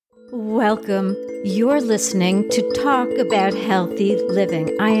Welcome. You're listening to Talk About Healthy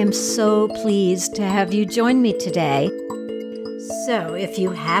Living. I am so pleased to have you join me today. So, if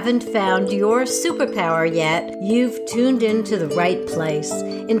you haven't found your superpower yet, you've tuned into the right place.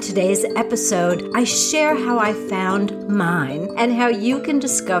 In today's episode, I share how I found mine and how you can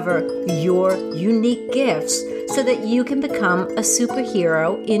discover your unique gifts so that you can become a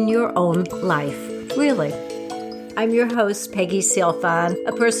superhero in your own life. Really. I'm your host, Peggy Silfan,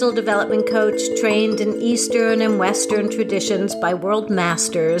 a personal development coach trained in Eastern and Western traditions by world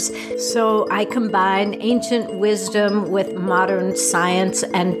masters. So I combine ancient wisdom with modern science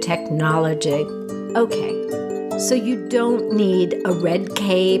and technology. Okay, so you don't need a red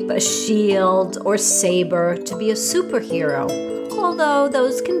cape, a shield, or saber to be a superhero, although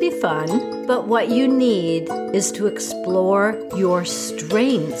those can be fun. But what you need is to explore your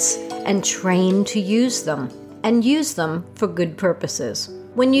strengths and train to use them. And use them for good purposes.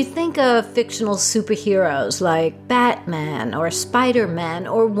 When you think of fictional superheroes like Batman or Spider-Man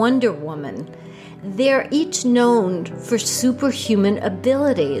or Wonder Woman, they're each known for superhuman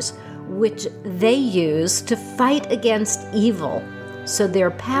abilities, which they use to fight against evil. So their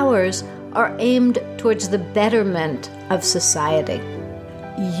powers are aimed towards the betterment of society.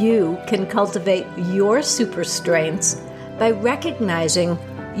 You can cultivate your super strengths by recognizing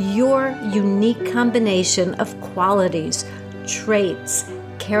your unique combination of qualities, traits,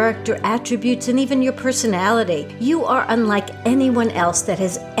 character attributes, and even your personality. You are unlike anyone else that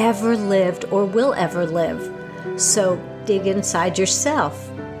has ever lived or will ever live. So dig inside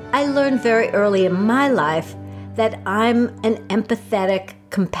yourself. I learned very early in my life that I'm an empathetic,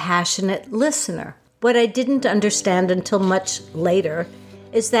 compassionate listener. What I didn't understand until much later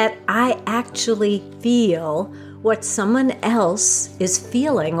is that I actually feel what someone else is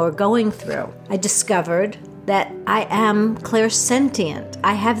feeling or going through. I discovered that I am clairsentient.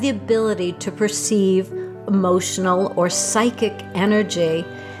 I have the ability to perceive emotional or psychic energy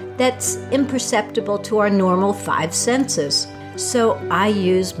that's imperceptible to our normal five senses. So I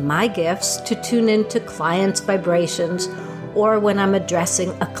use my gifts to tune into clients' vibrations, or when I'm addressing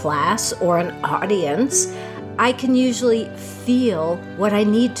a class or an audience, I can usually feel what I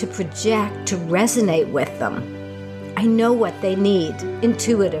need to project to resonate with them. I know what they need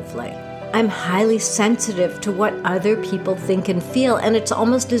intuitively. I'm highly sensitive to what other people think and feel, and it's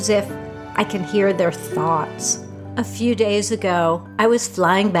almost as if I can hear their thoughts. A few days ago, I was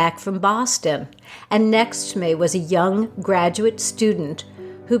flying back from Boston, and next to me was a young graduate student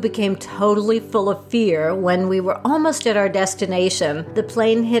who became totally full of fear when we were almost at our destination. The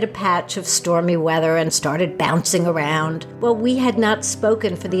plane hit a patch of stormy weather and started bouncing around. Well, we had not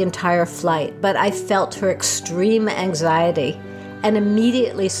spoken for the entire flight, but I felt her extreme anxiety and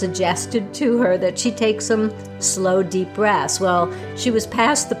immediately suggested to her that she take some slow, deep breaths. Well, she was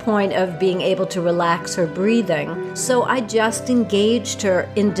past the point of being able to relax her breathing, so I just engaged her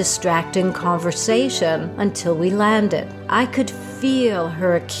in distracting conversation until we landed. I could feel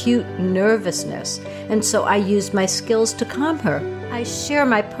her acute nervousness, and so I used my skills to calm her. I share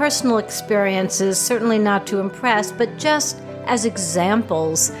my personal experiences, certainly not to impress, but just as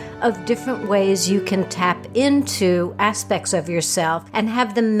examples of different ways you can tap into aspects of yourself and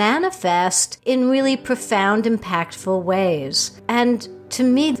have them manifest in really profound, impactful ways. And to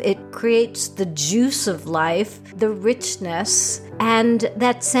me, it creates the juice of life, the richness, and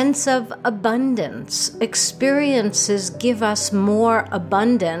that sense of abundance. Experiences give us more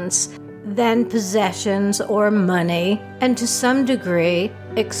abundance than possessions or money, and to some degree,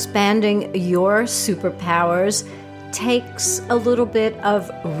 expanding your superpowers takes a little bit of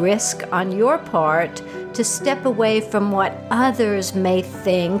risk on your part to step away from what others may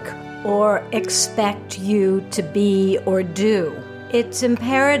think or expect you to be or do. It's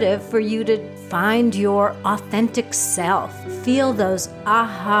imperative for you to find your authentic self. Feel those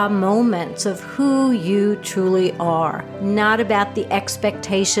aha moments of who you truly are. Not about the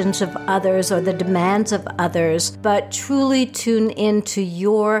expectations of others or the demands of others, but truly tune into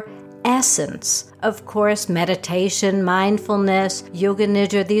your essence. Of course, meditation, mindfulness, yoga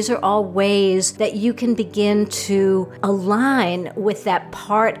nidra, these are all ways that you can begin to align with that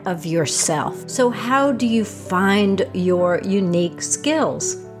part of yourself. So how do you find your unique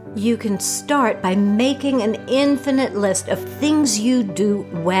skills? You can start by making an infinite list of things you do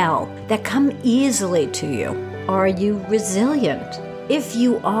well that come easily to you. Are you resilient? If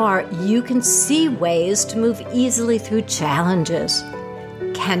you are, you can see ways to move easily through challenges.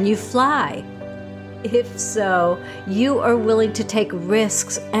 Can you fly? If so, you are willing to take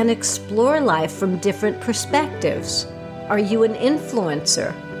risks and explore life from different perspectives. Are you an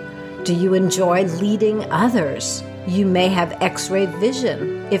influencer? Do you enjoy leading others? You may have X-ray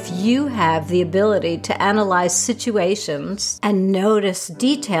vision. if you have the ability to analyze situations and notice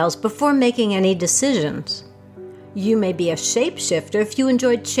details before making any decisions. You may be a shapeshifter if you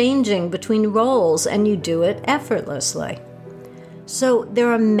enjoy changing between roles and you do it effortlessly. So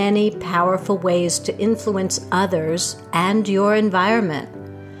there are many powerful ways to influence others and your environment.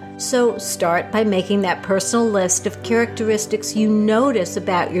 So start by making that personal list of characteristics you notice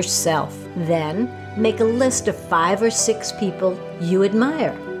about yourself. Then make a list of 5 or 6 people you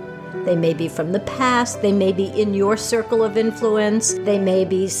admire. They may be from the past, they may be in your circle of influence, they may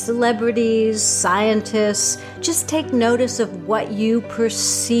be celebrities, scientists. Just take notice of what you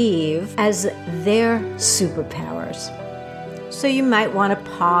perceive as their superpowers. So you might want to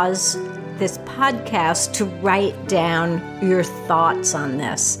pause this podcast to write down your thoughts on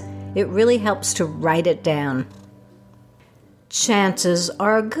this. It really helps to write it down. Chances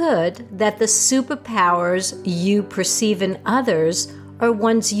are good that the superpowers you perceive in others are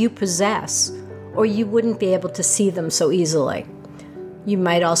ones you possess, or you wouldn't be able to see them so easily. You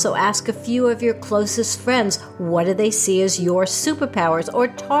might also ask a few of your closest friends, what do they see as your superpowers, or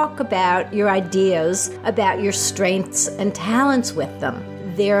talk about your ideas about your strengths and talents with them.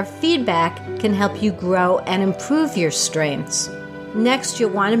 Their feedback can help you grow and improve your strengths. Next,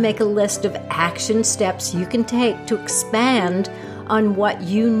 you'll want to make a list of action steps you can take to expand on what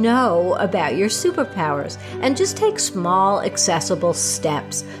you know about your superpowers, and just take small, accessible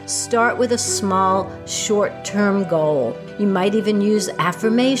steps. Start with a small, short-term goal. You might even use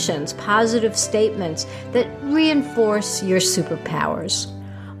affirmations, positive statements that reinforce your superpowers.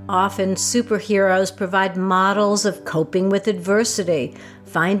 Often, superheroes provide models of coping with adversity,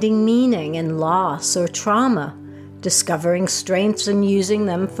 finding meaning in loss or trauma, discovering strengths and using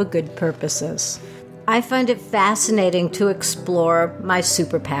them for good purposes. I find it fascinating to explore my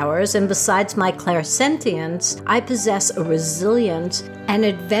superpowers, and besides my clairsentience, I possess a resilient and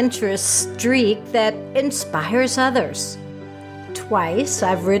adventurous streak that inspires others. Twice,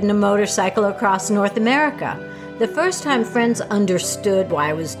 I've ridden a motorcycle across North America. The first time friends understood why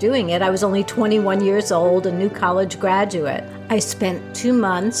I was doing it, I was only 21 years old, a new college graduate. I spent 2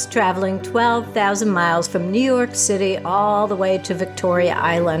 months traveling 12,000 miles from New York City all the way to Victoria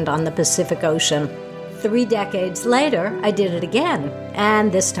Island on the Pacific Ocean. 3 decades later, I did it again,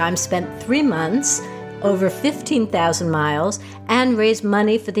 and this time spent 3 months, over 15,000 miles, and raised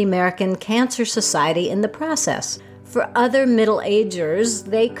money for the American Cancer Society in the process. For other middle-agers,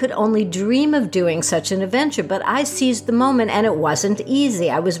 they could only dream of doing such an adventure, but I seized the moment, and it wasn't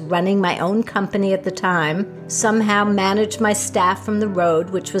easy. I was running my own company at the time, somehow managed my staff from the road,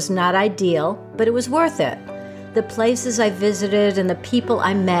 which was not ideal, but it was worth it. The places I visited and the people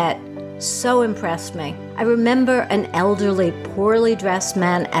I met so impressed me. I remember an elderly, poorly dressed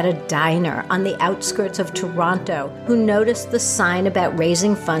man at a diner on the outskirts of Toronto who noticed the sign about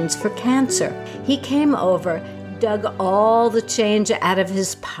raising funds for cancer. He came over, dug all the change out of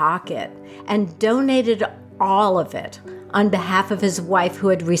his pocket, and donated all of it on behalf of his wife who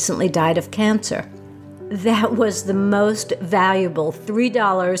had recently died of cancer. That was the most valuable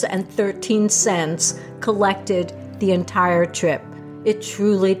 $3.13 collected the entire trip. It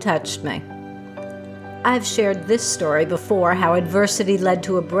truly touched me. I've shared this story before, how adversity led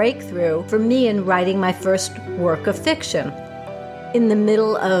to a breakthrough for me in writing my first work of fiction. In the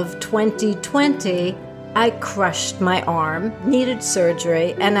middle of 2020, I crushed my arm, needed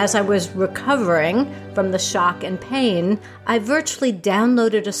surgery, and as I was recovering from the shock and pain, I virtually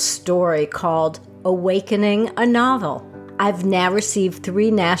downloaded a story called Awakening a Novel. I've now received 3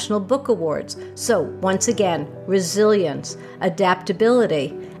 National Book Awards. So, once again, resilience,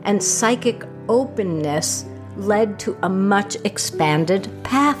 adaptability, and psychic openness led to a much expanded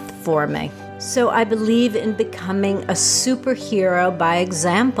path for me. So I believe in becoming a superhero by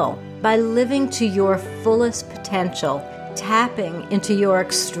example, by living to your fullest potential, tapping into your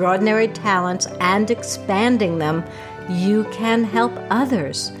extraordinary talents and expanding them. You can help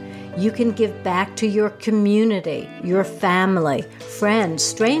others. You can give back to your community, your family, friends,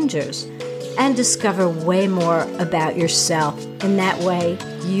 strangers, and discover way more about yourself. In that way,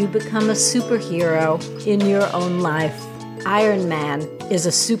 you become a superhero in your own life. Iron Man is a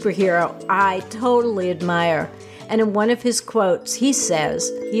superhero I totally admire. And in one of his quotes, he says,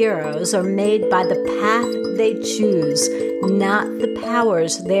 "Heroes are made by the path they choose, not the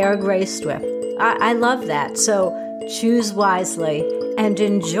powers they are graced with." I love that. So choose wisely and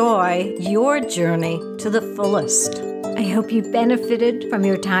enjoy your journey to the fullest. I hope you benefited from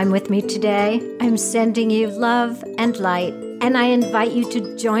your time with me today. I'm sending you love and light, and I invite you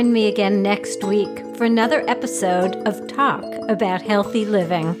to join me again next week for another episode of Talk About Healthy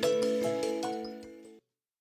Living.